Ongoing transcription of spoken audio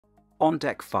On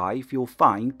deck 5 you'll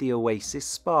find the Oasis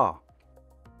Spa.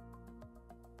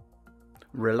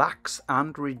 Relax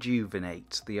and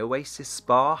rejuvenate. The Oasis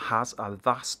Spa has a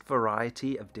vast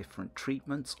variety of different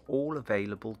treatments, all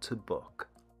available to book.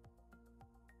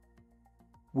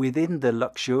 Within the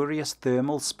luxurious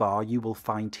thermal spa you will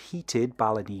find heated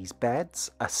Balinese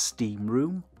beds, a steam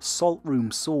room, salt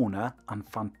room sauna and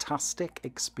fantastic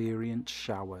experience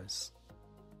showers.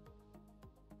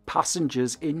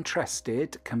 Passengers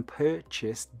interested can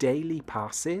purchase daily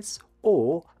passes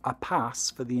or a pass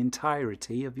for the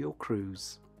entirety of your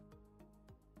cruise.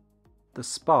 The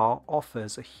spa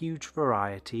offers a huge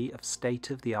variety of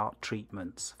state-of-the-art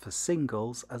treatments for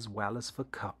singles as well as for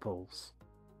couples.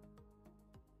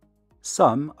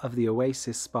 Some of the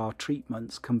Oasis Spa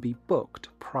treatments can be booked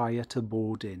prior to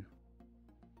boarding.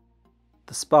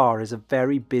 The spa is a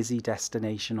very busy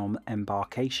destination on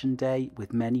embarkation day,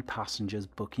 with many passengers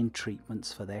booking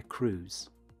treatments for their cruise.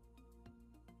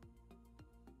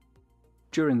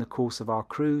 During the course of our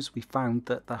cruise, we found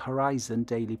that the Horizon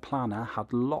Daily Planner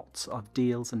had lots of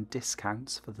deals and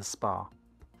discounts for the spa.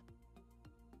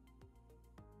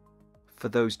 For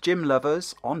those gym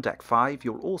lovers, on deck 5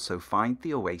 you'll also find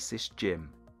the Oasis Gym.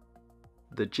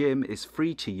 The gym is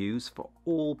free to use for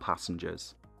all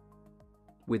passengers.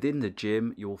 Within the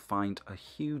gym you'll find a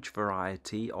huge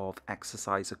variety of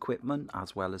exercise equipment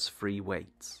as well as free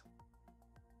weights.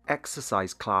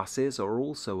 Exercise classes are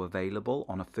also available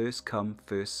on a first come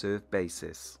first served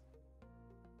basis.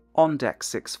 On deck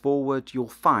 6 forward you'll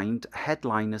find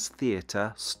Headliners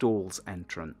Theatre Stalls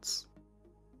entrance.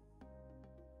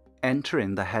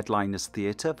 Entering the Headliners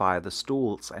Theatre via the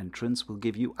stalls entrance will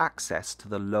give you access to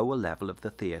the lower level of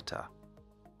the theatre.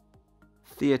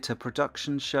 Theatre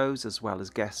production shows as well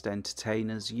as guest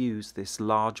entertainers use this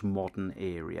large modern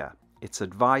area. It's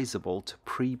advisable to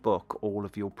pre-book all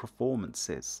of your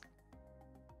performances.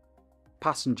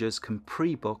 Passengers can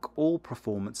pre-book all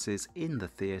performances in the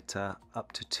theatre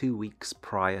up to 2 weeks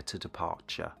prior to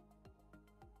departure.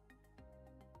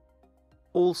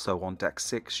 Also on deck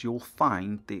 6 you'll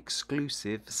find the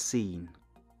exclusive scene.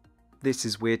 This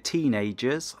is where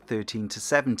teenagers, 13 to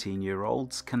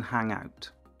 17-year-olds, can hang out.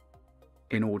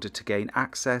 In order to gain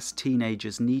access,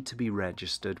 teenagers need to be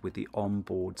registered with the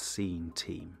onboard scene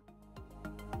team.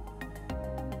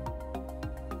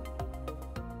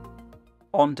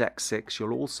 On deck 6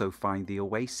 you'll also find the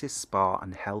Oasis Spa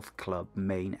and Health Club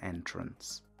main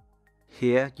entrance.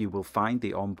 Here you will find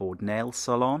the onboard nail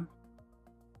salon,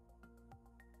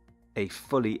 a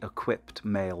fully equipped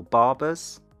male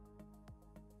barbers,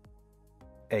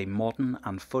 a modern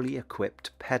and fully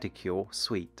equipped pedicure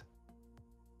suite.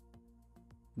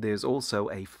 There's also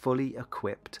a fully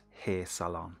equipped hair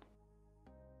salon.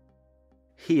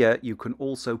 Here you can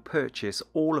also purchase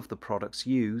all of the products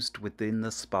used within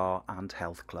the spa and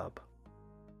health club.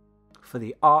 For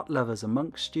the art lovers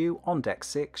amongst you, on deck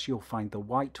 6 you'll find the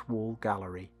White Wall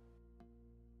Gallery.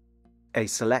 A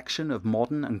selection of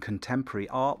modern and contemporary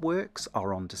artworks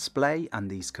are on display, and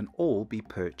these can all be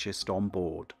purchased on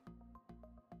board.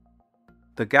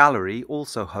 The gallery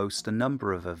also hosts a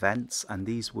number of events, and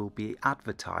these will be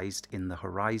advertised in the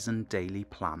Horizon Daily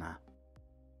Planner.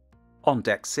 On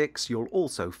deck 6 you'll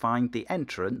also find the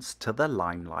entrance to the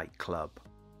Limelight Club.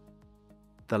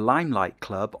 The Limelight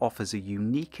Club offers a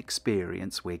unique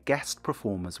experience where guest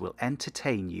performers will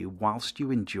entertain you whilst you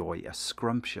enjoy a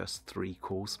scrumptious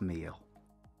 3-course meal.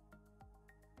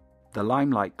 The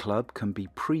Limelight Club can be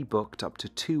pre-booked up to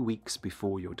 2 weeks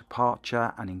before your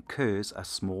departure and incurs a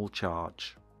small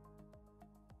charge.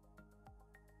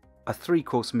 A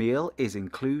 3-course meal is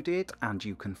included, and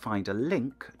you can find a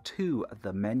link to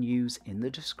the menus in the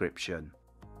description.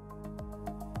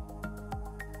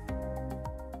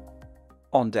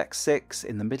 On deck 6,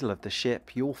 in the middle of the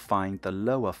ship, you'll find the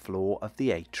lower floor of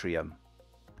the atrium.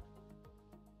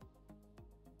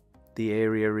 The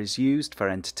area is used for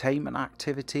entertainment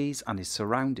activities and is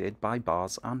surrounded by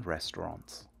bars and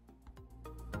restaurants.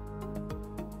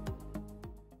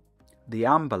 The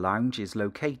Amber Lounge is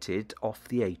located off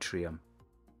the atrium.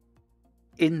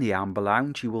 In the Amber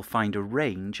Lounge you will find a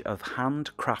range of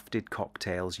handcrafted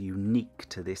cocktails unique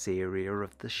to this area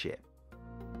of the ship.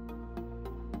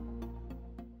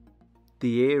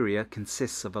 The area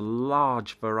consists of a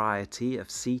large variety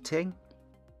of seating.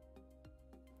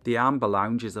 The Amber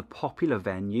Lounge is a popular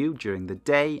venue during the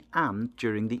day and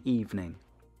during the evening.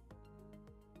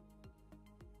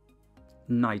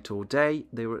 Night or day,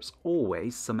 there is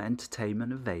always some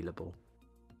entertainment available.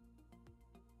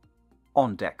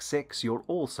 On deck 6 you'll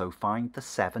also find the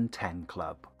 710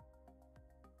 Club.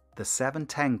 The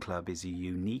 710 Club is a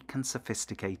unique and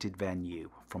sophisticated venue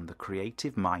from the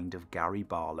creative mind of Gary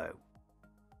Barlow.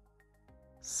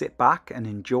 Sit back and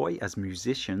enjoy as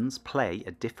musicians play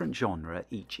a different genre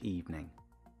each evening.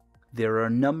 There are a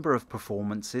number of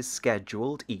performances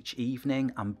scheduled each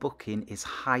evening, and booking is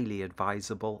highly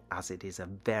advisable as it is a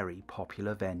very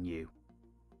popular venue.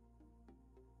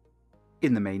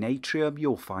 In the main atrium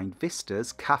you'll find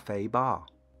Vista's Cafe Bar.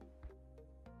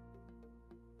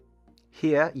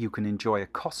 Here you can enjoy a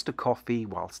Costa coffee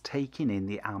whilst taking in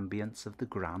the ambience of the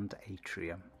grand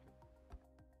atrium.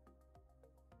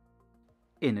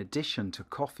 In addition to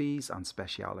coffees and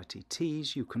specialty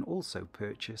teas, you can also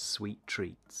purchase sweet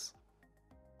treats.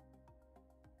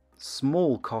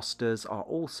 Small Costas are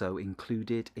also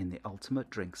included in the Ultimate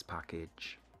Drinks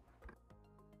package.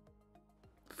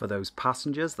 For those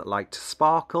passengers that like to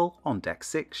sparkle, on deck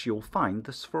 6 you'll find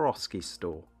the Swarovski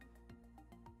store.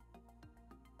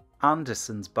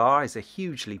 Anderson's Bar is a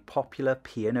hugely popular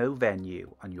P&O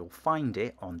venue, and you'll find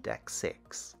it on deck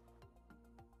 6.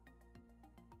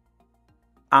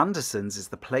 Anderson's is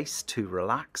the place to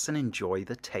relax and enjoy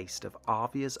the taste of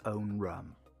Arvia's own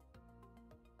rum.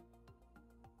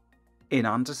 In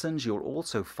Anderson's you'll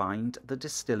also find the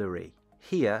distillery.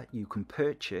 Here you can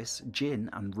purchase gin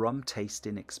and rum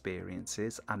tasting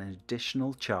experiences at an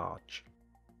additional charge.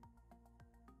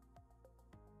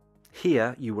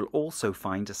 Here you will also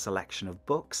find a selection of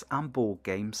books and board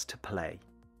games to play.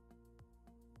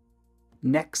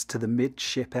 Next to the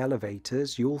midship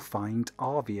elevators you'll find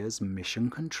Arvia's Mission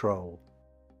Control.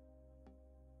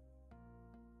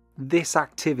 This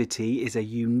activity is a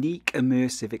unique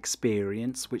immersive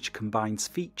experience which combines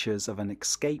features of an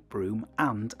escape room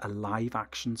and a live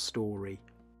action story.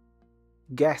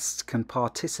 Guests can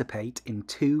participate in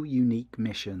 2 unique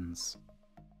missions.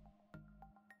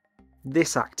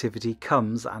 This activity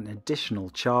comes at an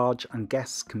additional charge, and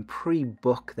guests can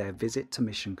pre-book their visit to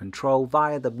Mission Control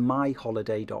via the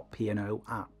myholiday.pno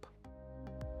app.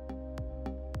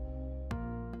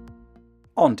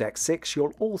 On deck 6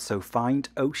 you'll also find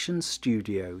Ocean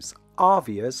Studios,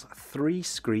 Arvia's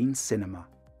 3-screen cinema.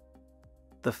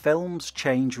 The films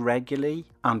change regularly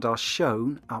and are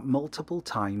shown at multiple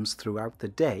times throughout the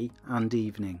day and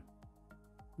evening.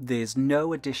 There's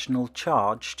no additional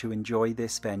charge to enjoy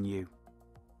this venue.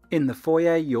 In the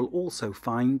foyer you'll also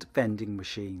find vending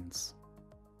machines.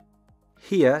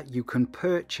 Here you can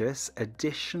purchase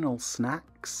additional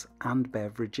snacks and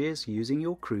beverages using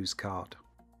your cruise card.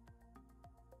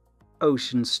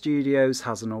 Ocean Studios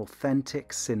has an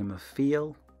authentic cinema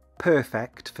feel,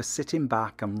 perfect for sitting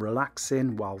back and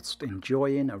relaxing whilst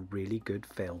enjoying a really good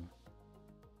film.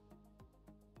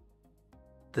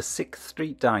 The 6th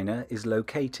Street Diner is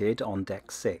located on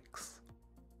deck 6.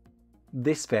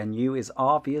 This venue is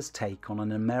Arvia's take on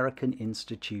an American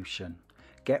institution.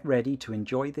 Get ready to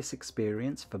enjoy this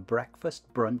experience for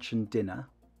breakfast, brunch and dinner,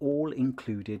 all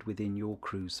included within your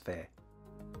cruise fare.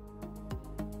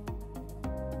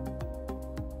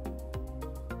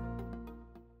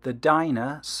 The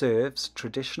diner serves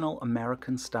traditional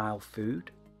American style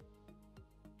food.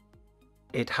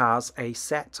 It has a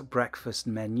set breakfast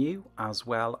menu as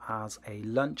well as a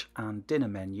lunch and dinner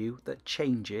menu that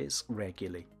changes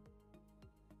regularly.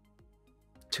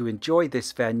 To enjoy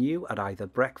this venue at either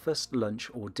breakfast, lunch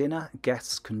or dinner,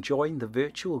 guests can join the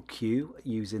virtual queue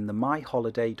using the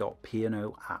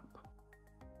myholiday.pno app.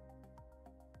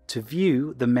 To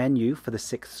view the menu for the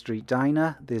 6th Street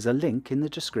Diner, there's a link in the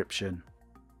description.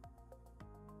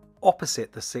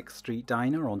 Opposite the 6th Street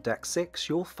Diner on deck 6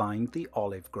 you'll find the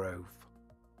Olive Grove.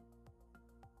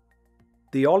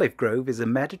 The Olive Grove is a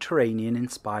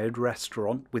Mediterranean-inspired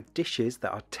restaurant with dishes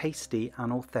that are tasty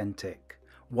and authentic.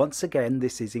 Once again,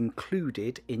 this is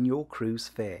included in your cruise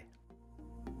fare.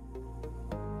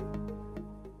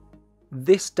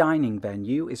 This dining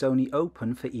venue is only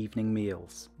open for evening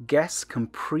meals. Guests can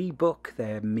pre-book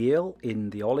their meal in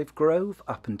the Olive Grove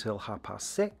up until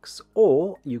 6:30,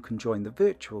 or you can join the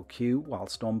virtual queue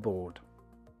whilst on board.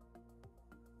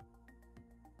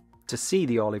 To see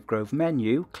the Olive Grove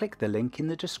menu, click the link in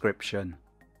the description.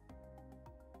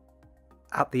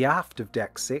 At the aft of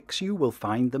deck 6 you will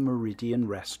find the Meridian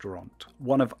Restaurant,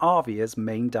 one of Arvia's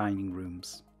main dining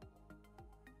rooms.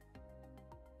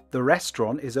 The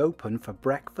restaurant is open for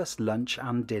breakfast, lunch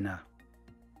and dinner.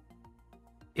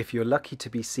 If you're lucky to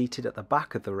be seated at the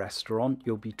back of the restaurant,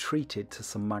 you'll be treated to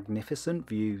some magnificent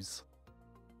views.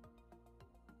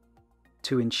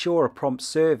 To ensure a prompt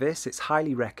service, it's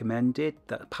highly recommended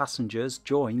that passengers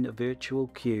join a virtual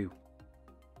queue.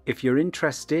 If you're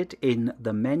interested in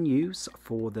the menus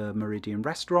for the Meridian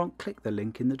Restaurant, click the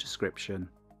link in the description.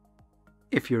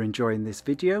 If you're enjoying this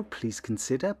video, please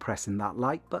consider pressing that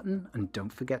like button and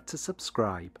don't forget to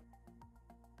subscribe.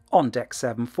 On deck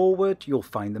 7 forward, you'll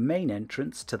find the main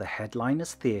entrance to the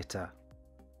Headliners Theatre.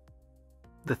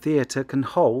 The theatre can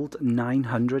hold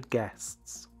 900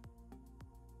 guests.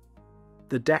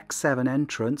 The Deck 7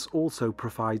 entrance also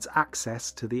provides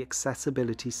access to the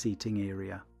accessibility seating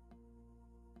area.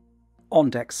 On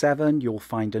Deck 7 you'll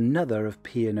find another of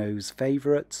P&O's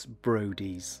favourites,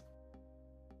 Brody's.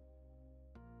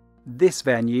 This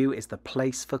venue is the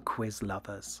place for quiz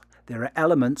lovers. There are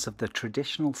elements of the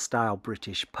traditional style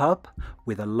British pub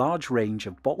with a large range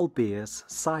of bottled beers,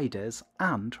 ciders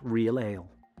and real ale.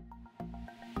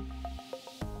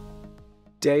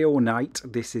 Day or night,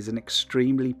 this is an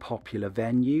extremely popular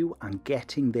venue and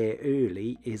getting there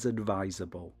early is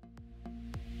advisable.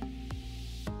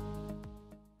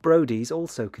 Brody's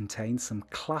also contains some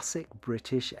classic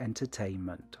British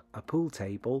entertainment, a pool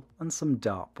table and some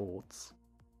dartboards.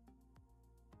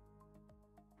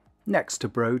 Next to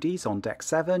Brody's on Deck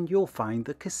 7 you'll find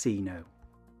the casino.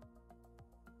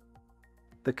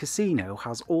 The casino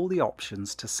has all the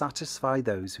options to satisfy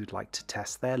those who'd like to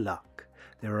test their luck.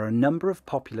 There are a number of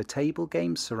popular table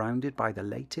games surrounded by the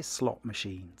latest slot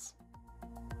machines.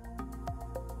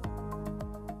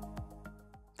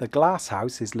 The glass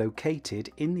house is located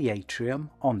in the atrium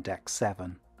on Deck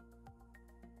 7.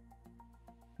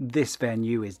 This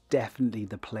venue is definitely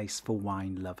the place for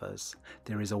wine lovers.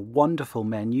 There is a wonderful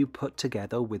menu put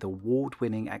together with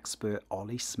award-winning expert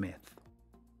Ollie Smith.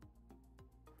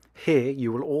 Here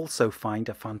you will also find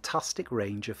a fantastic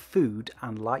range of food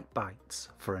and light bites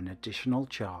for an additional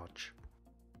charge.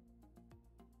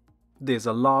 There's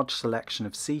a large selection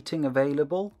of seating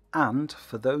available, and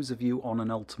for those of you on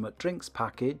an ultimate drinks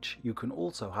package you can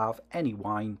also have any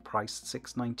wine priced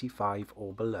 $6.95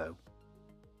 or below.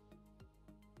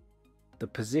 The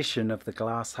position of the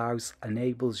glass house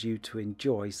enables you to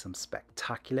enjoy some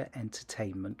spectacular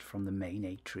entertainment from the main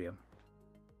atrium.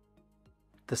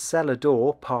 The cellar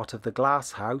door, part of the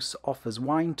glass house, offers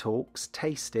wine talks,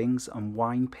 tastings and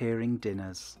wine pairing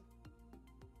dinners.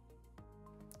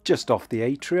 Just off the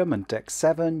atrium and Deck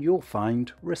 7 you'll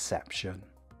find reception.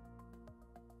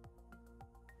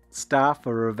 Staff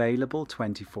are available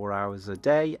 24 hours a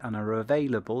day and are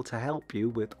available to help you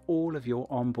with all of your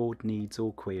onboard needs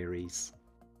or queries.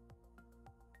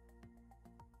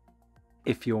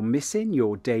 If you're missing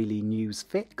your daily news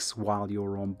fix while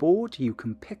you're on board, you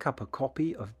can pick up a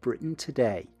copy of Britain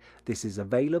Today. This is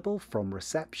available from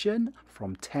reception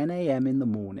from 10 AM in the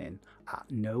morning at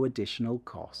no additional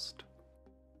cost.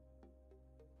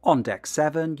 On Deck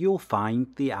 7 you'll find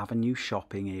the Avenue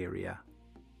shopping area.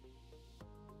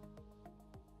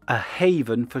 A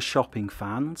haven for shopping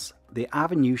fans, the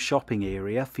Avenue shopping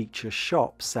area features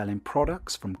shops selling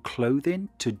products from clothing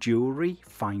to jewellery,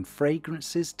 fine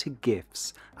fragrances to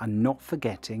gifts, and not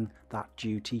forgetting that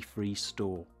duty-free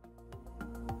store.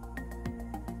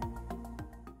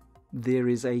 There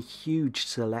is a huge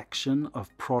selection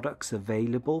of products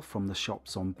available from the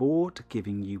shops on board,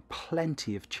 giving you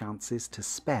plenty of chances to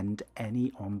spend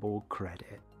any onboard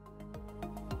credit.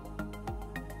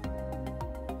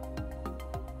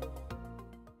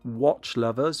 Watch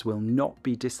lovers will not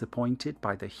be disappointed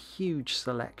by the huge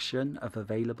selection of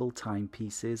available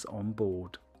timepieces on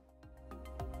board.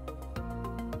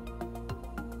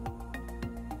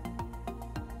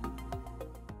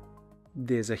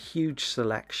 There's a huge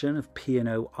selection of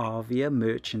P&O Arvia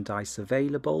merchandise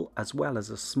available, as well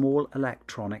as a small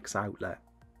electronics outlet.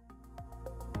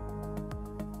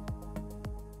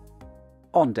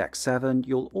 On Deck 7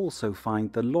 you'll also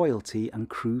find the Loyalty and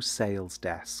Cruise Sales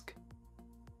Desk.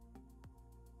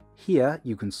 Here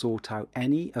you can sort out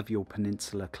any of your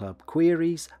Peninsula Club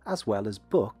queries as well as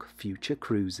book future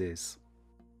cruises.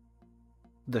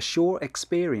 The Shore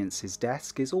Experiences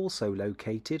desk is also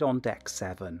located on Deck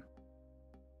 7.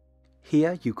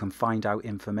 Here you can find out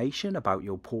information about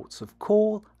your ports of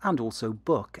call and also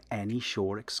book any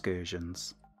shore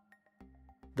excursions.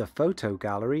 The photo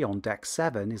gallery on Deck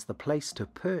 7 is the place to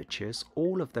purchase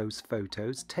all of those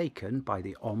photos taken by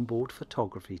the onboard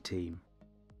photography team.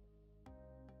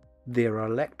 There are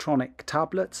electronic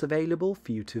tablets available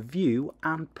for you to view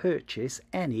and purchase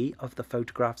any of the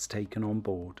photographs taken on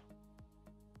board.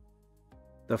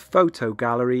 The photo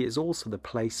gallery is also the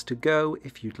place to go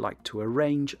if you'd like to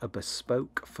arrange a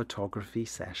bespoke photography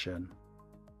session.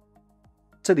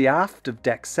 To the aft of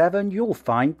Deck 7 you'll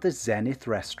find the Zenith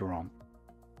restaurant.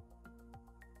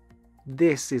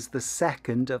 This is the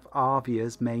second of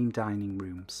Arvia's main dining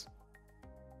rooms.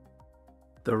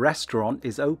 The restaurant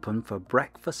is open for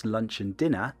breakfast, lunch and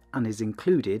dinner and is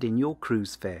included in your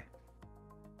cruise fare.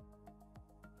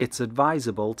 It's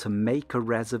advisable to make a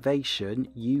reservation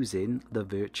using the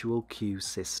virtual queue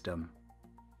system.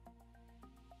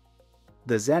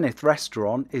 The Zenith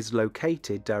restaurant is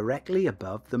located directly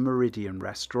above the Meridian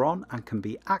restaurant and can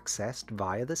be accessed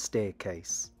via the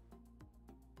staircase.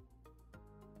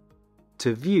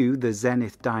 To view the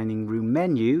Zenith dining room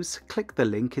menus, click the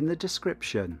link in the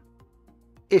description.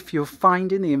 If you're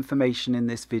finding the information in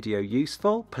this video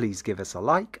useful, please give us a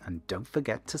like and don't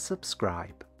forget to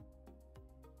subscribe.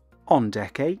 On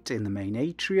deck 8 in the main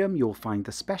atrium, you'll find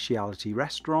the specialty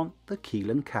restaurant, the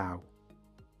Keel & Cow.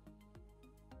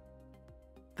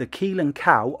 The Keel &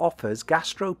 Cow offers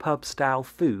gastropub style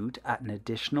food at an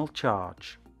additional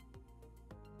charge.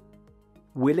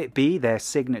 Will it be their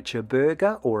signature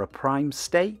burger or a prime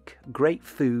steak? Great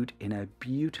food in a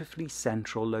beautifully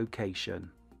central location.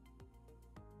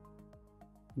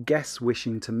 Guests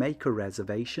wishing to make a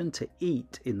reservation to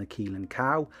eat in the Keel &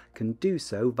 Cow can do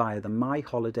so via the My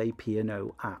Holiday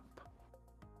P&O app.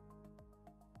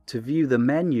 To view the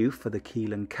menu for the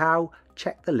Keel & Cow,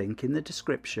 check the link in the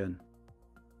description.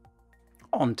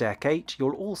 On deck 8,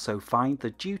 you'll also find the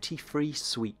duty-free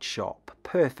sweet shop,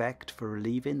 perfect for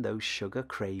relieving those sugar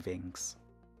cravings.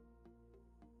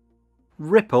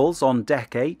 Ripples on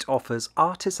deck 8 offers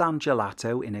artisan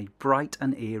gelato in a bright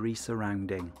and airy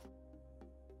surrounding.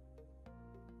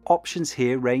 Options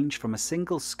here range from a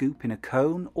single scoop in a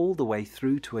cone all the way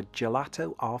through to a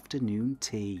gelato afternoon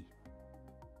tea.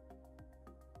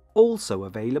 Also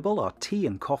available are tea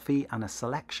and coffee and a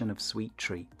selection of sweet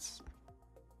treats.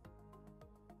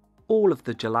 All of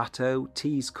the gelato,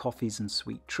 teas, coffees and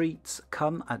sweet treats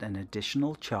come at an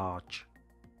additional charge.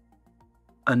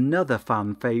 Another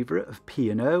fan favourite of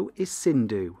P&O is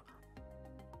Sindhu.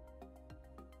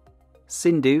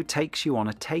 Sindhu takes you on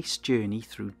a taste journey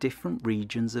through different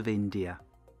regions of India.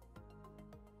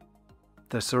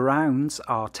 The surrounds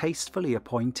are tastefully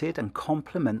appointed and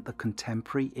complement the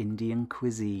contemporary Indian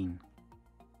cuisine.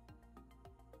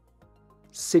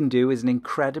 Sindhu is an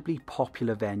incredibly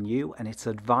popular venue and it's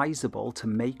advisable to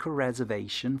make a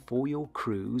reservation for your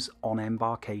cruise on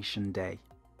embarkation day.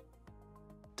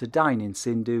 To dine in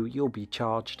Sindhu, you'll be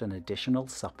charged an additional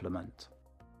supplement.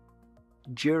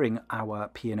 During our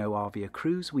P&O Arvia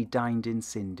cruise, we dined in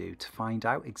Sindhu. To find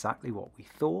out exactly what we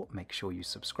thought, make sure you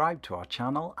subscribe to our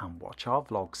channel and watch our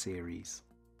vlog series.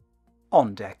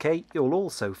 On deck 8, you'll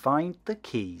also find the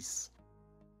Keys.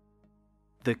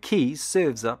 The Keys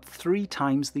serves up 3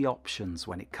 times the options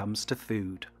when it comes to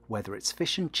food, whether it's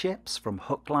fish and chips from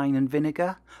Hook, Line and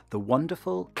Vinegar, the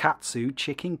wonderful katsu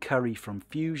chicken curry from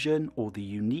Fusion, or the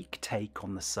unique take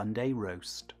on the Sunday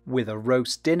roast, with a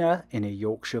roast dinner in a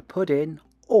Yorkshire pudding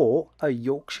or a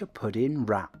Yorkshire pudding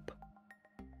wrap.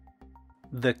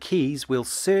 The Keys will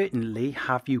certainly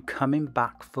have you coming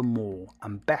back for more,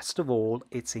 and best of all,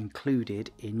 it's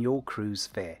included in your cruise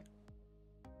fare.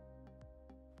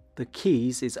 The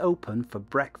Keys is open for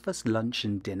breakfast, lunch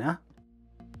and dinner.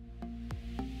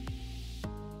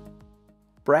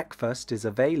 Breakfast is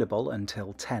available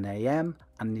until 10 AM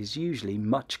and is usually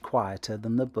much quieter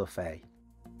than the buffet.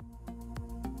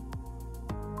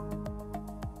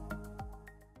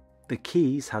 The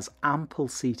Keys has ample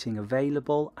seating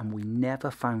available and we never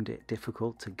found it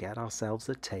difficult to get ourselves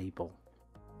a table.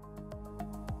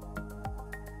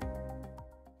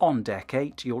 On deck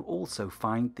 8, you'll also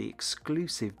find the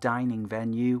exclusive dining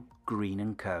venue,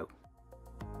 Green & Co.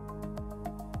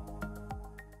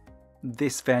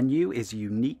 This venue is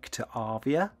unique to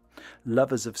Arvia.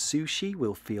 Lovers of sushi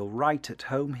will feel right at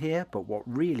home here, but what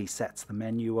really sets the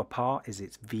menu apart is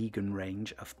its vegan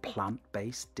range of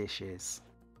plant-based dishes.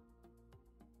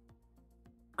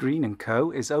 Green &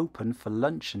 Co is open for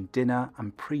lunch and dinner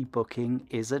and pre-booking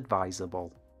is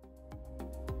advisable.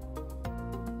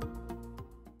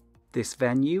 This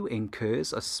venue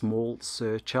incurs a small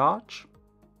surcharge.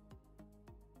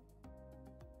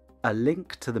 A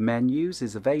link to the menus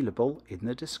is available in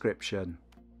the description.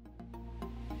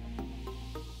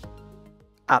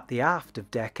 At the aft of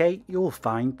deck 8, you'll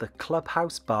find the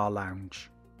Clubhouse Bar Lounge.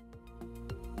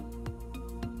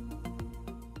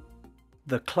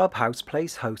 The Clubhouse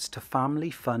plays host to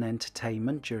family fun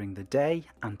entertainment during the day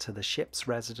and to the ship's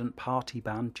resident party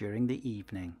band during the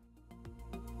evening.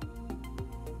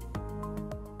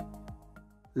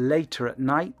 Later at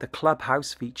night, the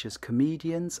Clubhouse features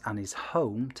comedians and is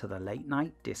home to the late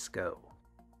night disco.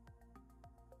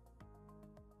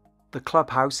 The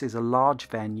Clubhouse is a large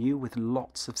venue with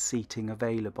lots of seating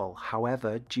available.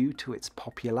 However, due to its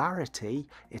popularity,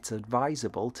 it's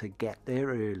advisable to get there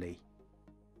early.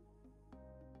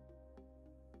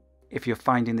 If you're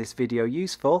finding this video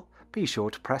useful, be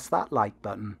sure to press that like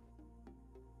button.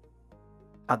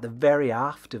 At the very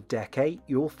aft of deck 8,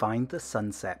 you'll find the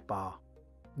Sunset Bar.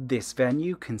 This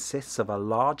venue consists of a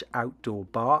large outdoor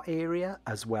bar area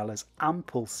as well as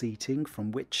ample seating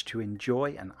from which to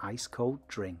enjoy an ice-cold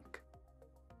drink.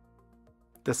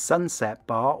 The Sunset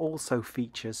Bar also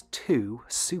features 2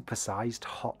 supersized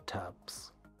hot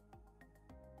tubs.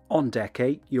 On Deck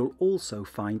 8 you'll also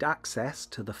find access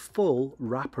to the full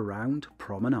wraparound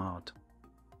promenade.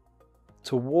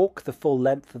 To walk the full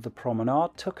length of the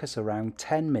promenade took us around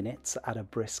 10 minutes at a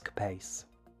brisk pace.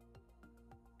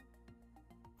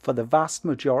 For the vast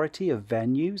majority of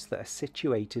venues that are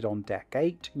situated on Deck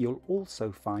 8, you'll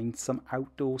also find some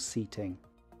outdoor seating.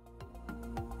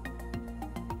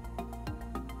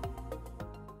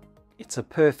 It's a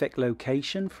perfect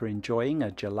location for enjoying a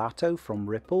gelato from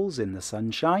Ripples in the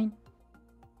sunshine.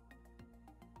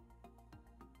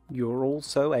 You're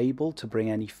also able to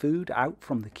bring any food out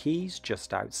from the quays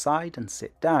just outside and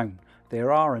sit down.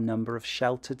 There are a number of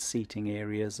sheltered seating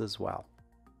areas as well.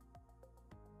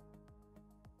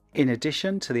 In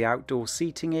addition to the outdoor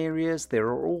seating areas, there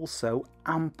are also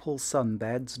ample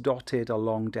sunbeds dotted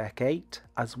along Deck 8,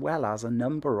 as well as a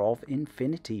number of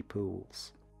infinity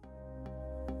pools.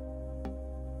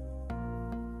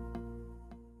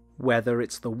 Whether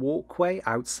it's the walkway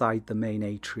outside the main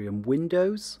atrium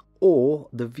windows, or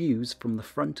the views from the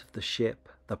front of the ship,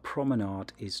 the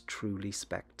promenade is truly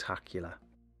spectacular.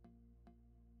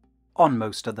 On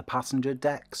most of the passenger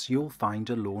decks, you'll find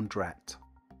a laundrette.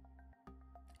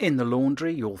 In the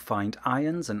laundry, you'll find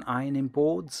irons and ironing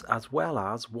boards, as well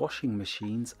as washing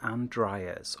machines and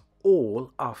dryers.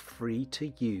 All are free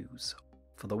to use.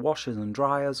 For the washers and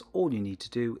dryers, all you need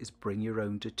to do is bring your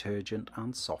own detergent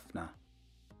and softener.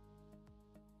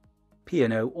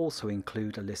 P&O also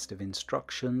include a list of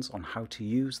instructions on how to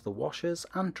use the washers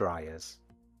and dryers.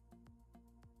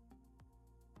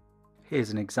 Here's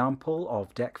an example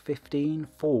of Deck 15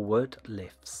 forward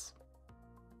lifts.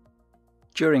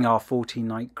 During our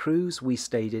 14-night cruise, we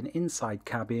stayed in inside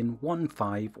cabin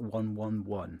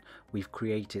 15111. We've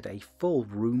created a full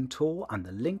room tour and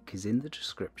the link is in the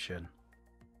description.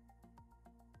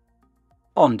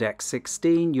 On Deck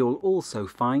 16, you'll also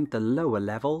find the lower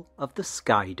level of the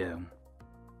Sky Dome.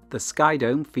 The Sky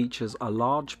Dome features a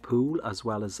large pool as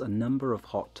well as a number of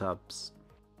hot tubs.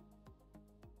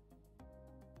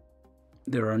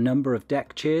 There are a number of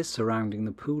deck chairs surrounding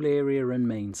the pool area and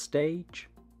main stage.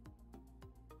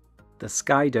 The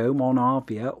Sky Dome on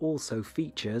Arvia also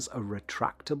features a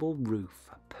retractable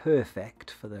roof, perfect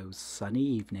for those sunny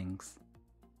evenings.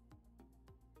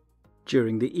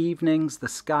 During the evenings, the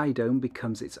Sky Dome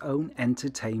becomes its own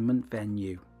entertainment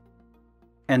venue.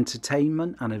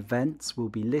 Entertainment and events will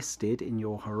be listed in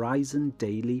your Horizon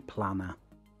Daily Planner.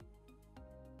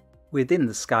 Within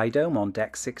the Sky Dome on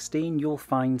Deck 16 you'll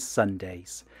find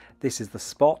Sundays. This is the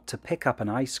spot to pick up an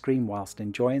ice cream whilst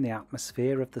enjoying the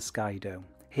atmosphere of the Sky Dome.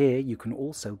 Here you can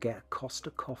also get Costa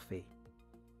coffee.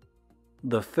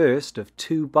 The first of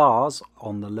 2 bars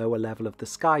on the lower level of the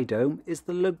Sky Dome is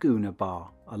the Laguna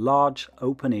Bar, a large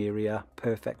open area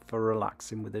perfect for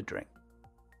relaxing with a drink.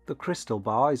 The Crystal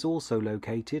Bar is also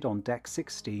located on Deck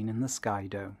 16 in the Sky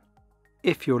Dome.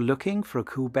 If you're looking for a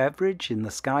cool beverage in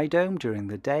the Sky Dome during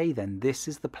the day, then this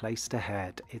is the place to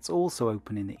head. It's also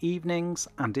open in the evenings,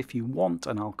 and if you want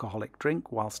an alcoholic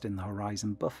drink whilst in the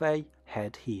Horizon Buffet,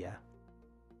 head here.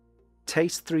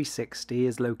 Taste 360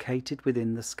 is located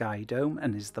within the Sky Dome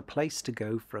and is the place to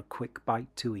go for a quick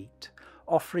bite to eat.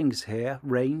 Offerings here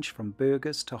range from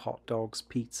burgers to hot dogs,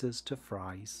 pizzas to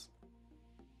fries.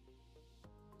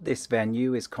 This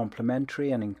venue is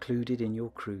complimentary and included in your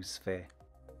cruise fare.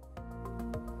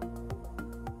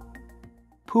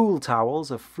 Pool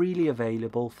towels are freely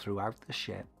available throughout the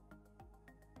ship.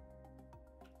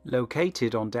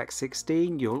 Located on Deck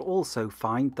 16, you'll also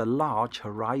find the large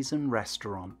Horizon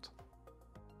restaurant.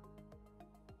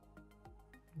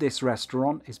 This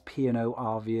restaurant is P&O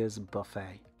Arvia's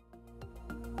buffet.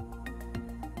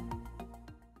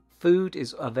 Food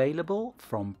is available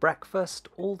from breakfast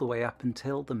all the way up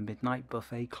until the midnight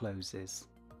buffet closes.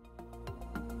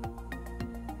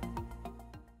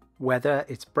 Whether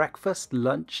it's breakfast,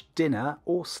 lunch, dinner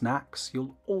or snacks,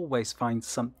 you'll always find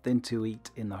something to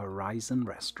eat in the Horizon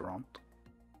restaurant.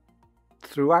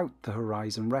 Throughout the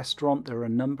Horizon restaurant there are a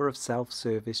number of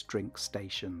self-service drink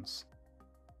stations.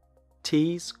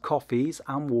 Teas, coffees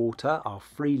and water are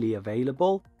freely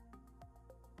available.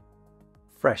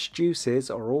 Fresh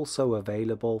juices are also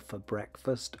available for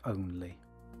breakfast only.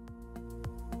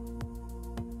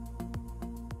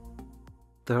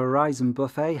 The Horizon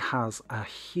Buffet has a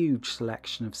huge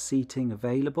selection of seating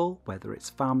available, whether it's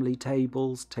family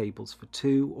tables, tables for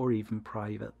 2 or even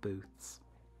private booths.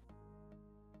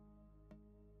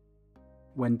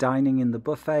 When dining in the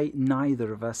buffet,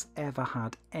 neither of us ever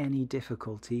had any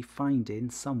difficulty finding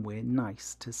somewhere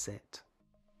nice to sit.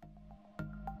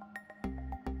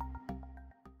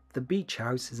 The Beach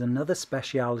House is another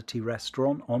specialty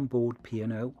restaurant on board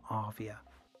P&O Arvia.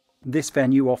 This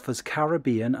venue offers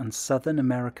Caribbean and Southern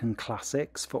American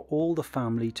classics for all the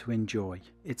family to enjoy.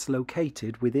 It's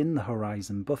located within the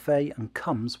Horizon Buffet and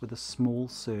comes with a small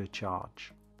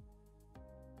surcharge.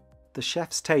 The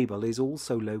chef's table is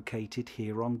also located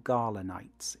here on gala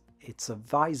nights. It's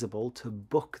advisable to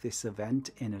book this event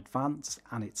in advance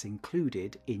and it's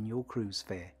included in your cruise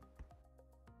fare.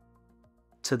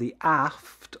 To the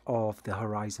aft of the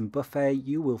Horizon Buffet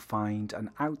you will find an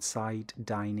outside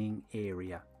dining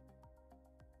area.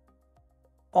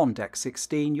 On deck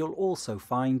 16 you'll also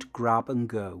find Grab and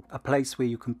Go, a place where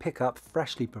you can pick up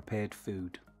freshly prepared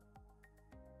food.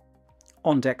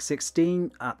 On deck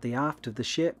 16, at the aft of the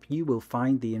ship, you will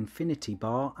find the infinity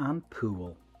bar and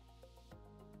pool.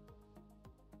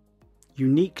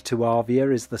 Unique to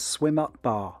Arvia is the swim up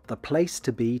bar, the place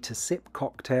to be to sip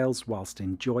cocktails whilst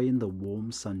enjoying the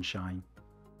warm sunshine.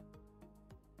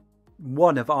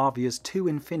 One of Arvia's 2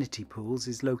 infinity pools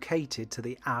is located to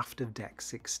the aft of deck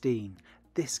 16.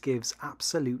 This gives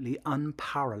absolutely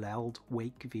unparalleled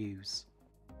wake views.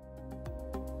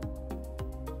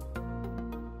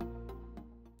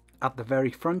 At the very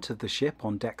front of the ship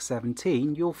on deck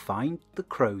 17 you'll find the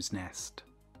Crow's Nest.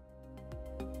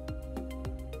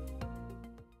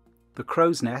 The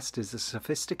Crow's Nest is a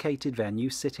sophisticated venue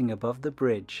sitting above the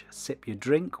bridge. Sip your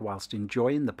drink whilst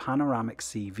enjoying the panoramic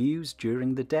sea views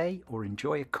during the day or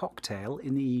enjoy a cocktail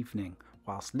in the evening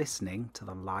whilst listening to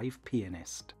the live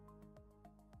pianist.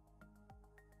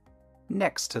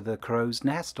 Next to the Crow's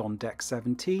Nest on deck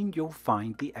 17 you'll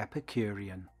find the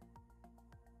Epicurean.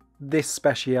 This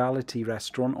specialty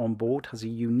restaurant on board has a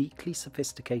uniquely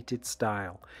sophisticated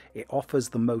style. It offers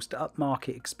the most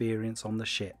upmarket experience on the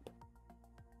ship.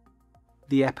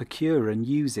 The Epicurean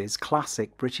uses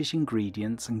classic British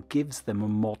ingredients and gives them a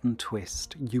modern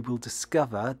twist. You will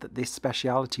discover that this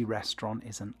specialty restaurant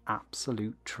is an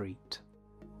absolute treat.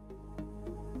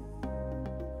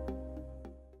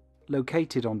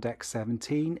 Located on deck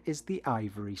 17 is the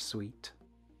Ivory Suite.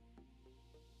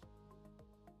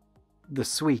 The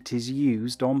suite is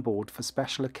used on board for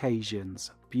special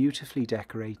occasions. Beautifully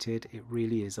decorated, it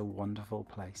really is a wonderful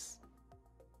place.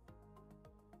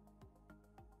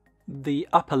 The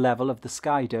upper level of the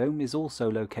Sky Dome is also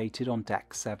located on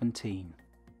deck 17.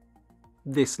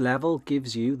 This level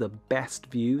gives you the best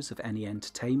views of any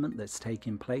entertainment that's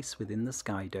taking place within the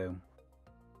Sky Dome.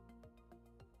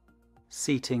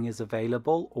 Seating is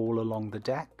available all along the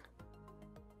deck.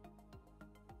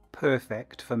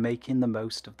 Perfect for making the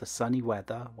most of the sunny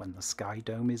weather when the Sky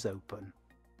Dome is open.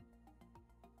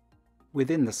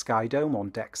 Within the Sky Dome on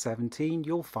deck 17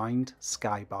 you'll find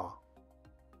Sky Bar.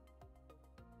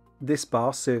 This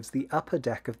bar serves the upper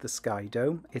deck of the Sky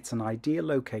Dome. It's an ideal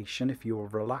location if you're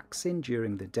relaxing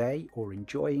during the day or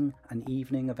enjoying an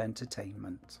evening of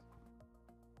entertainment.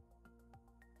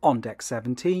 On deck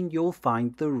 17 you'll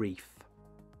find the Reef.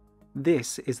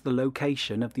 This is the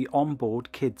location of the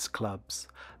onboard kids clubs.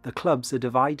 The clubs are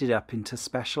divided up into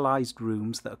specialised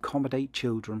rooms that accommodate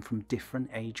children from different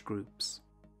age groups.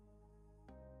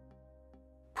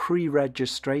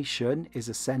 Pre-registration is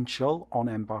essential on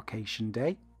embarkation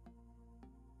day.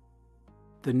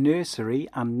 The nursery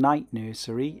and night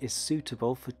nursery is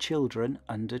suitable for children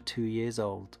under 2 years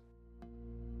old.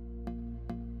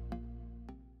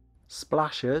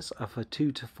 Splashers are for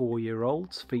 2 to 4 year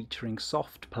olds, featuring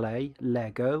soft play,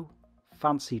 Lego,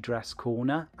 fancy dress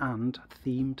corner and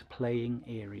themed playing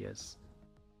areas.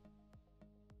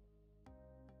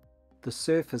 The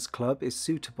Surfers Club is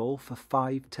suitable for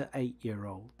 5 to 8 year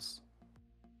olds.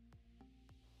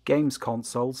 Games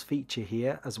consoles feature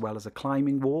here as well as a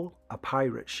climbing wall, a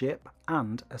pirate ship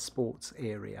and a sports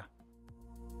area.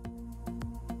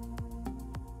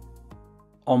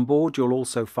 On board you'll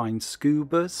also find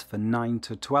scubas for 9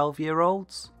 to 12 year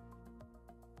olds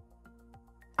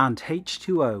and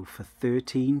H2O for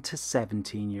 13 to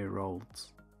 17 year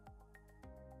olds.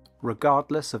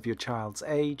 Regardless of your child's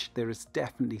age, there is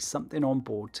definitely something on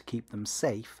board to keep them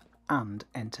safe and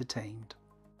entertained.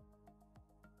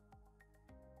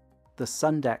 The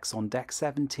sun decks on deck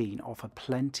 17 offer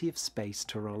plenty of space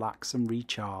to relax and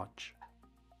recharge.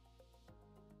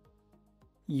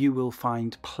 You will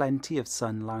find plenty of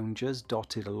sun loungers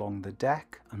dotted along the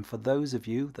deck, and for those of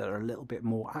you that are a little bit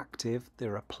more active,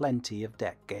 there are plenty of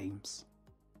deck games.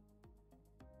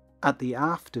 At the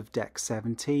aft of deck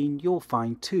 17 you'll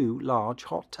find 2 large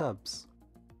hot tubs.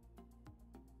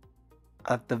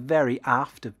 At the very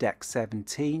aft of deck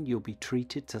 17 you'll be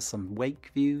treated to some wake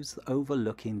views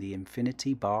overlooking the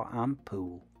infinity bar and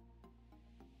pool.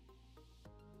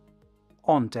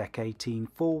 On deck 18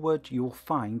 forward you'll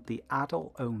find the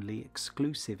adult-only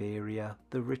exclusive area,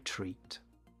 the retreat.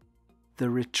 The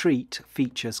retreat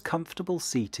features comfortable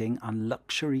seating and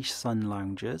luxury sun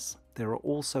lounges. There are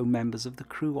also members of the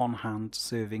crew on hand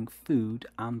serving food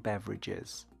and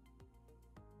beverages.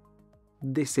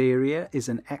 This area is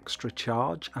an extra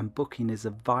charge and booking is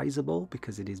advisable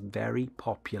because it is very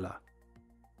popular.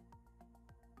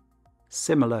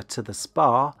 Similar to the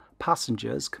spa,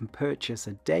 passengers can purchase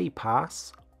a day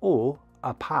pass or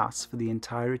a pass for the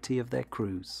entirety of their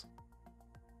cruise.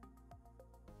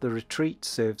 The retreat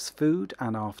serves food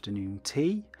and afternoon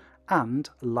tea and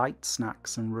light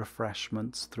snacks and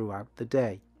refreshments throughout the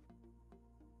day.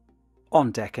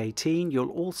 On deck 18 you'll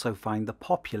also find the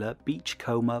popular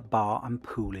Beachcomber bar and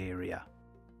pool area.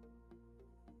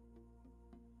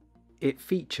 It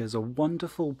features a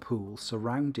wonderful pool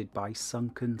surrounded by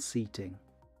sunken seating.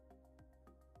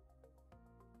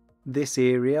 This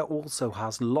area also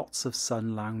has lots of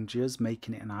sun lounges,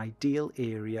 making it an ideal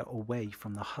area away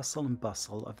from the hustle and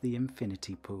bustle of the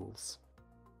infinity pools.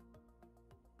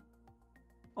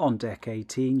 On deck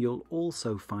 18 you'll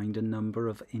also find a number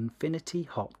of infinity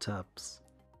hot tubs.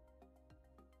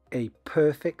 A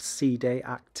perfect sea day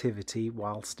activity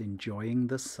whilst enjoying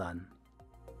the sun.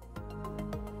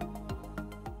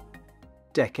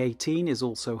 Deck 18 is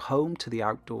also home to the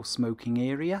outdoor smoking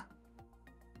area.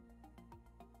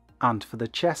 And for the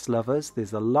chess lovers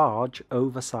there's a large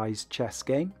oversized chess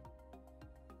game.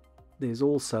 There's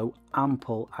also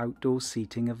ample outdoor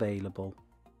seating available.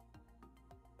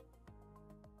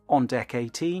 On deck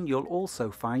 18 you'll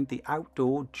also find the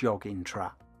outdoor jogging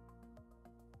track.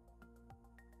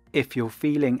 If you're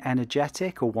feeling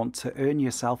energetic or want to earn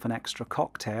yourself an extra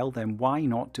cocktail, then why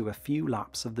not do a few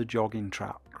laps of the jogging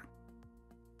track?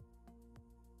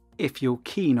 If you're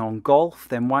keen on golf,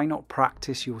 then why not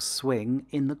practice your swing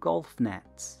in the golf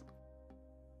nets?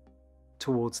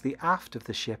 Towards the aft of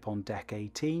the ship on deck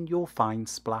 18 you'll find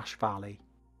Splash Valley.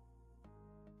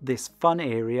 This fun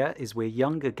area is where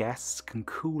younger guests can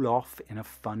cool off in a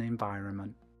fun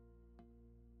environment.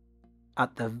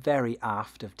 At the very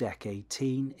aft of deck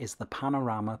 18 is the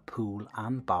panorama pool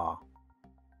and bar.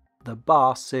 The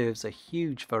bar serves a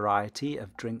huge variety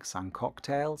of drinks and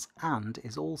cocktails and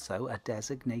is also a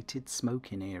designated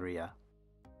smoking area.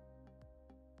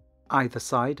 Either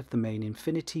side of the main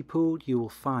infinity pool you will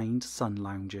find sun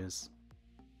lounges.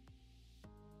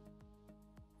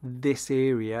 This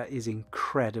area is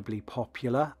incredibly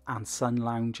popular and sun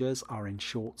lounges are in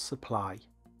short supply.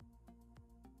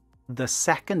 The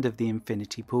second of the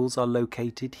infinity pools are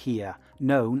located here,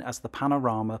 known as the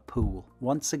Panorama Pool.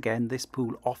 Once again, this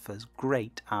pool offers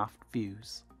great aft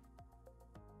views.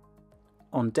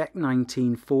 On deck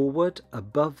 19 forward,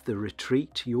 above the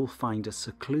retreat, you'll find a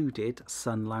secluded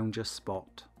sun lounger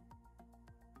spot.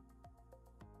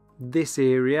 This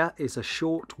area is a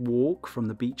short walk from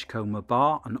the Beachcomber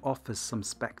bar and offers some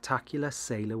spectacular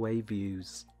sail away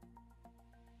views.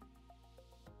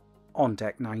 On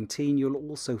deck 19 you'll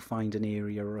also find an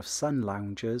area of sun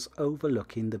loungers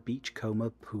overlooking the Beachcomber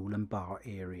pool and bar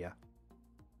area.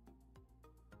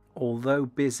 Although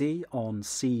busy on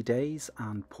sea days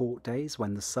and port days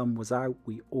when the sun was out,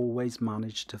 we always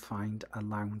managed to find a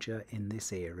lounger in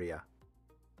this area.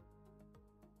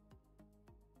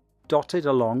 Dotted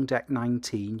along deck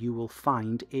 19 you will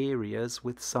find areas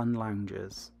with sun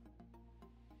loungers.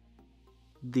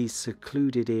 These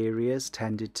secluded areas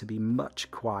tended to be much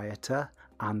quieter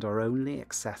and are only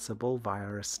accessible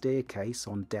via a staircase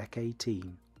on deck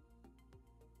 18.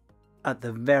 At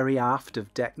the very aft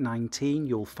of deck 19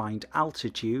 you'll find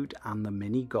altitude and the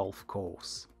mini golf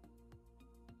course.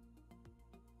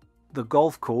 The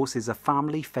golf course is a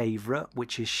family favourite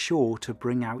which is sure to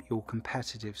bring out your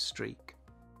competitive streak.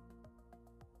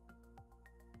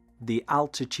 The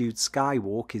altitude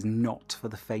skywalk is not for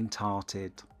the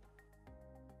faint-hearted.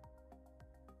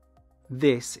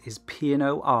 This is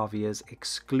P&O Arvia's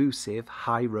exclusive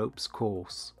high ropes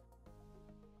course.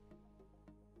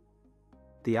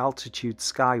 The altitude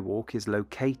skywalk is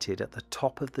located at the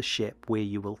top of the ship where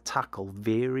you will tackle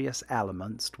various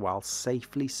elements while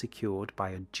safely secured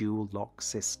by a dual lock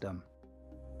system.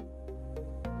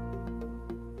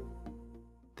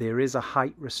 There is a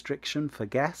height restriction for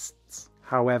guests,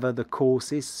 however the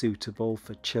course is suitable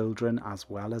for children as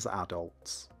well as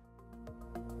adults.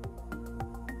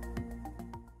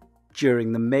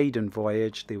 During the maiden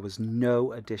voyage there was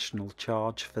no additional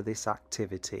charge for this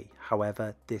activity,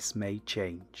 however this may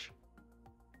change.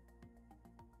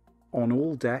 On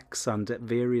all decks and at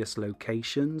various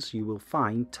locations you will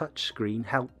find touchscreen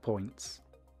help points.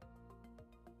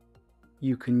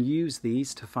 You can use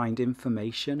these to find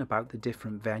information about the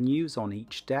different venues on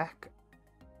each deck.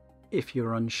 If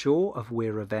you're unsure of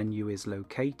where a venue is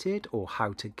located or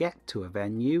how to get to a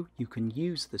venue, you can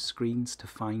use the screens to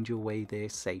find your way there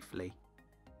safely.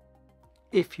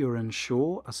 If you're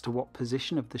unsure as to what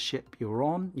position of the ship you're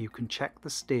on, you can check the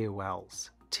stairwells.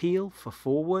 Teal for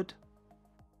forward,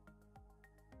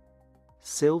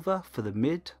 silver for the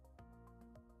mid,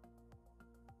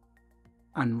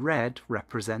 and red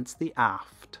represents the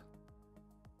aft.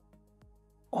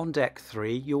 On deck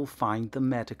 3 you'll find the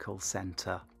medical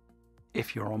centre.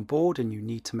 If you're on board and you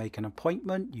need to make an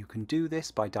appointment, you can do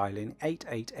this by dialing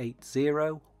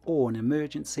 8880 or an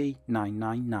emergency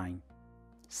 999.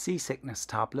 Seasickness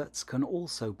tablets can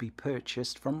also be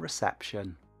purchased from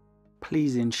reception.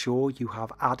 Please ensure you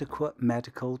have adequate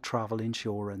medical travel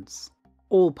insurance.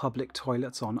 All public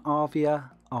toilets on Arvia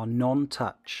are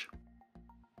non-touch.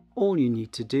 All you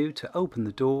need to do to open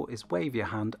the door is wave your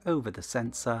hand over the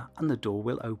sensor and the door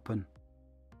will open.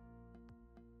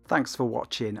 Thanks for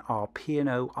watching our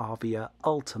P&O Arvia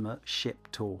Ultimate Ship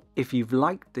Tour. If you've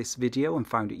liked this video and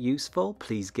found it useful,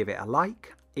 please give it a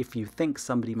like. If you think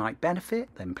somebody might benefit,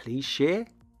 then please share.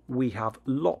 We have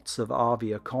lots of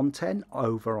Arvia content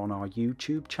over on our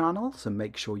YouTube channel, so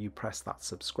make sure you press that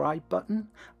subscribe button.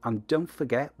 And don't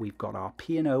forget, we've got our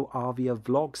P&O Arvia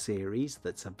vlog series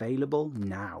that's available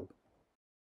now.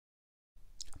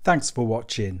 Thanks for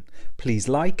watching. Please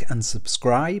like and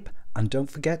subscribe, and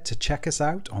don't forget to check us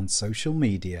out on social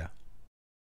media.